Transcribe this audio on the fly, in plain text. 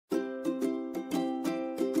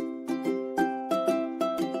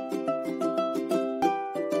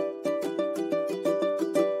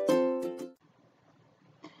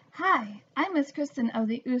is Kristen of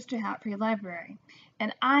the Oosterhout Free Library,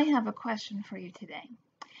 and I have a question for you today.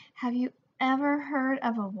 Have you ever heard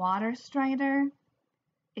of a water strider?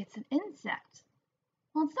 It's an insect.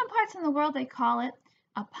 Well, in some parts of the world they call it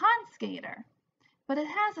a pond skater, but it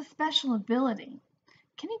has a special ability.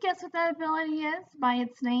 Can you guess what that ability is by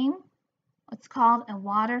its name? It's called a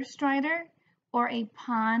water strider or a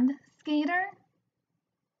pond skater.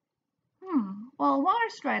 Well, a water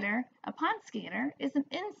strider, a pond skater, is an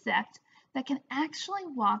insect that can actually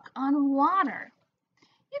walk on water.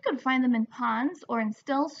 You can find them in ponds or in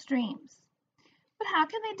still streams. But how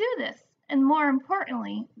can they do this? And more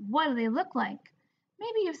importantly, what do they look like?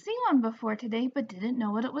 Maybe you've seen one before today but didn't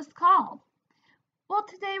know what it was called. Well,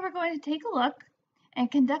 today we're going to take a look and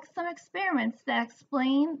conduct some experiments that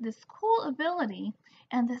explain this cool ability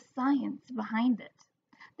and the science behind it.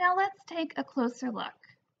 Now let's take a closer look.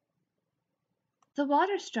 The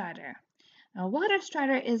water strider. A water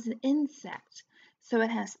strider is an insect, so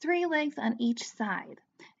it has 3 legs on each side.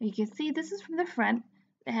 You can see this is from the front.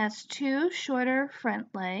 It has 2 shorter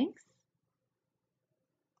front legs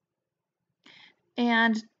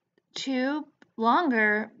and 2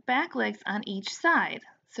 longer back legs on each side.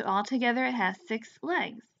 So altogether it has 6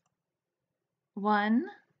 legs. 1,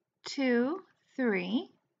 2, 3,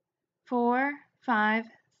 4, 5,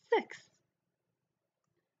 6.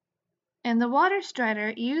 And the water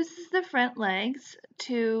strider uses the front legs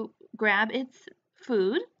to grab its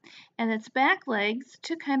food and its back legs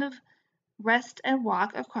to kind of rest and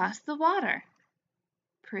walk across the water.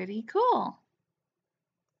 Pretty cool.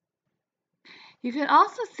 You can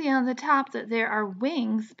also see on the top that there are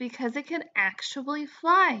wings because it can actually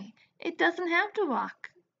fly. It doesn't have to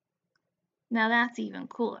walk. Now that's even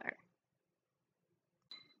cooler.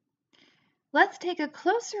 Let's take a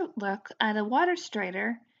closer look at a water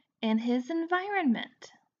strider and his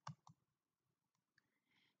environment.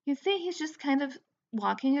 You see he's just kind of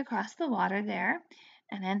walking across the water there,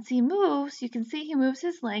 and as he moves, you can see he moves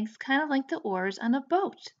his legs kind of like the oars on a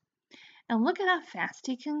boat. And look at how fast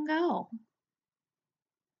he can go.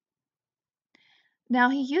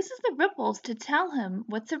 Now he uses the ripples to tell him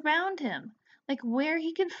what's around him, like where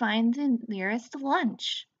he can find the nearest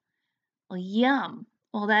lunch. Well, yum.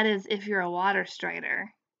 Well, that is if you're a water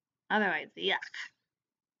strider. Otherwise, yuck.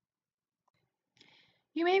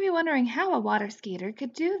 You may be wondering how a water skater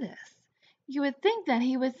could do this. You would think that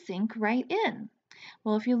he would sink right in.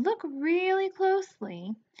 Well, if you look really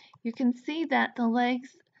closely, you can see that the legs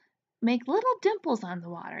make little dimples on the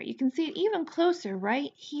water. You can see it even closer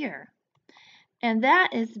right here. And that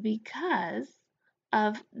is because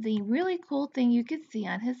of the really cool thing you can see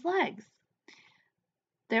on his legs.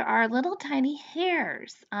 There are little tiny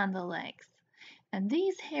hairs on the legs. And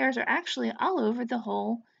these hairs are actually all over the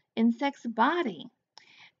whole insect's body.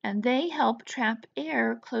 And they help trap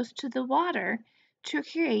air close to the water to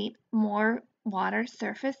create more water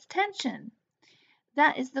surface tension.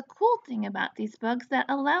 That is the cool thing about these bugs that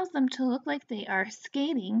allows them to look like they are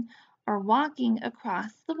skating or walking across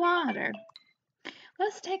the water.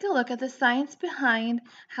 Let's take a look at the science behind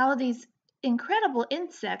how these incredible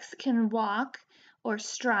insects can walk or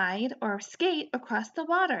stride or skate across the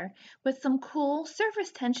water with some cool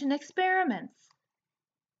surface tension experiments.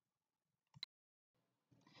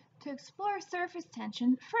 To explore surface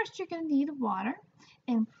tension, first you're going to need water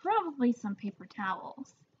and probably some paper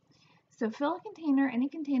towels. So fill a container, any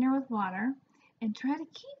container with water, and try to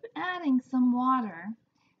keep adding some water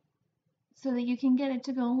so that you can get it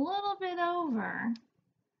to go a little bit over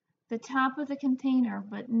the top of the container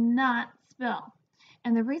but not spill.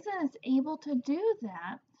 And the reason it's able to do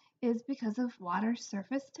that is because of water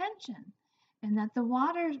surface tension, and that the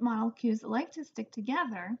water molecules like to stick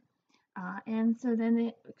together. And so then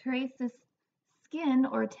it creates this skin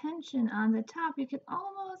or tension on the top. You can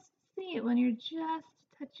almost see it when you're just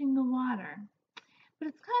touching the water, but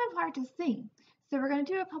it's kind of hard to see. So we're going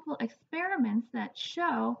to do a couple experiments that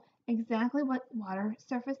show exactly what water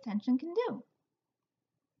surface tension can do.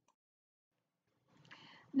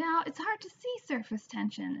 Now it's hard to see surface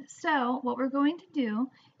tension, so what we're going to do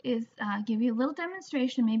is give you a little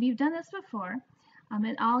demonstration. Maybe you've done this before.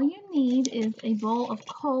 And all you need is a bowl of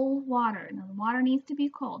cold water. Now the water needs to be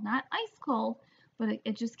cold, not ice cold, but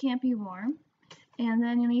it just can't be warm. And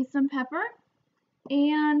then you need some pepper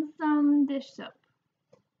and some dish soap.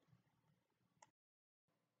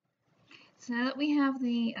 So now that we have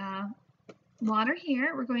the water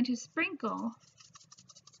here, we're going to sprinkle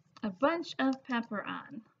a bunch of pepper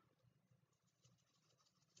on.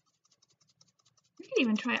 You can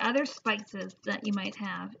even try other spices that you might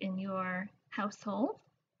have in your household.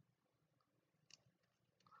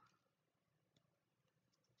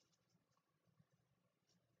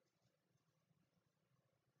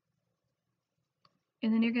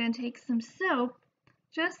 And then you're going to take some soap,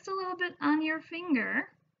 just a little bit on your finger.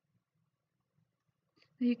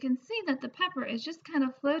 You can see that the pepper is just kind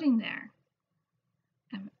of floating there,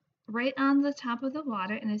 right on the top of the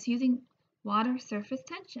water, and it's using water surface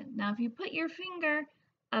tension. Now, if you put your finger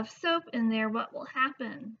of soap in there, what will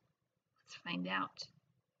happen? Let's find out.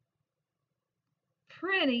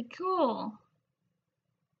 Pretty cool.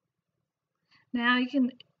 Now you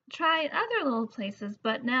can try it other little places,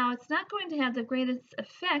 but now it's not going to have the greatest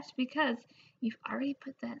effect because you've already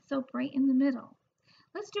put that soap right in the middle.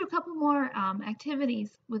 Let's do a couple more activities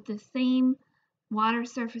with the same water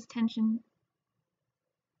surface tension.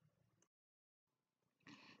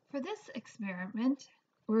 For this experiment,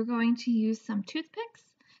 we're going to use some toothpicks,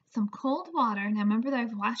 some cold water. Now remember that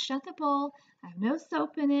I've washed out the bowl, I have no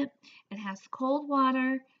soap in it, it has cold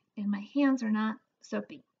water, and my hands are not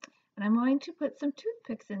soapy. And I'm going to put some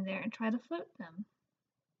toothpicks in there and try to float them.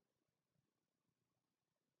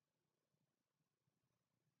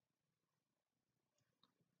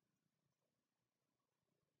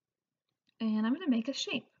 And I'm going to make a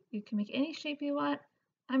shape. You can make any shape you want.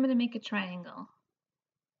 I'm going to make a triangle.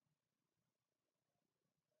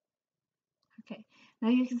 Okay, now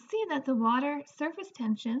you can see that the water surface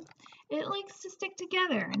tension, it likes to stick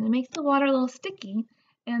together, and it makes the water a little sticky,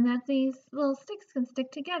 and that these little sticks can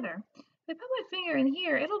stick together. If I put my finger in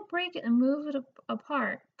here, it'll break it and move it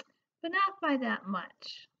apart, but not by that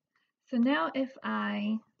much. So now if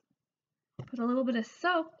I put a little bit of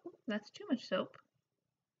soap, that's too much soap.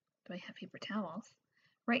 Do I have paper towels?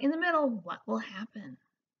 Right in the middle, what will happen?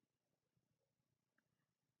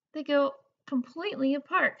 They go completely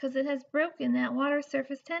apart because it has broken that water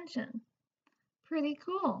surface tension. Pretty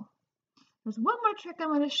cool. There's one more trick I'm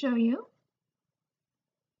going to show you.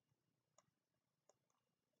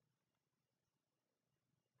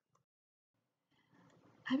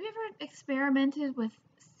 Have you ever experimented with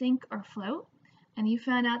sink or float? And you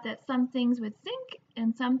found out that some things would sink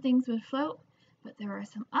and some things would float, but there are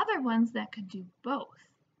some other ones that could do both.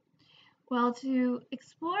 Well, to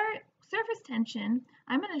explore surface tension,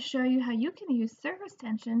 I'm going to show you how you can use surface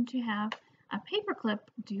tension to have a paperclip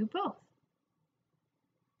do both.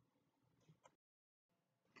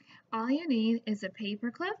 All you need is a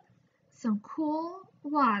paperclip, some cool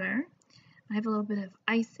water. I have a little bit of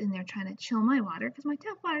ice in there trying to chill my water because my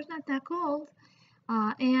tap water is not that cold,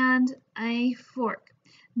 and a fork.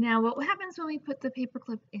 Now, what happens when we put the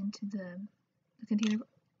paperclip into the container?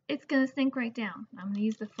 It's going to sink right down. I'm going to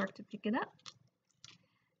use the fork to pick it up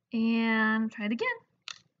and try it again.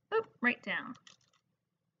 Oh, right down.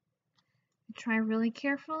 Try really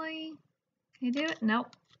carefully. Can you do it?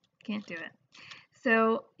 Nope, can't do it.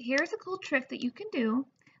 So here's a cool trick that you can do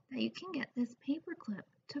that you can get this paperclip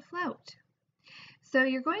to float. So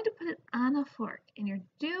you're going to put it on a fork, and you're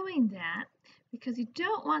doing that because you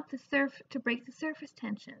don't want the to break the surface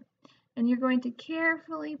tension. And you're going to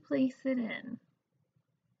carefully place it in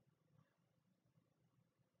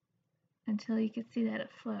until you can see that it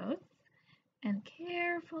floats, and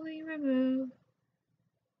carefully remove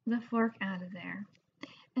the fork out of there.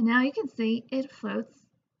 And now you can see it floats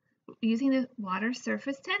using the water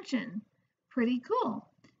surface tension. Pretty cool.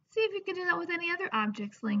 See if you can do that with any other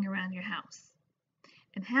objects laying around your house.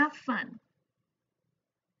 And have fun.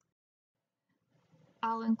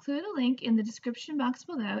 I'll include a link in the description box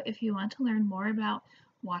below if you want to learn more about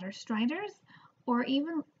water striders or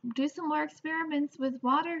even do some more experiments with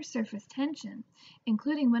water surface tension,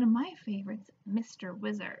 including one of my favorites, Mr.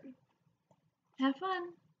 Wizard. Have fun!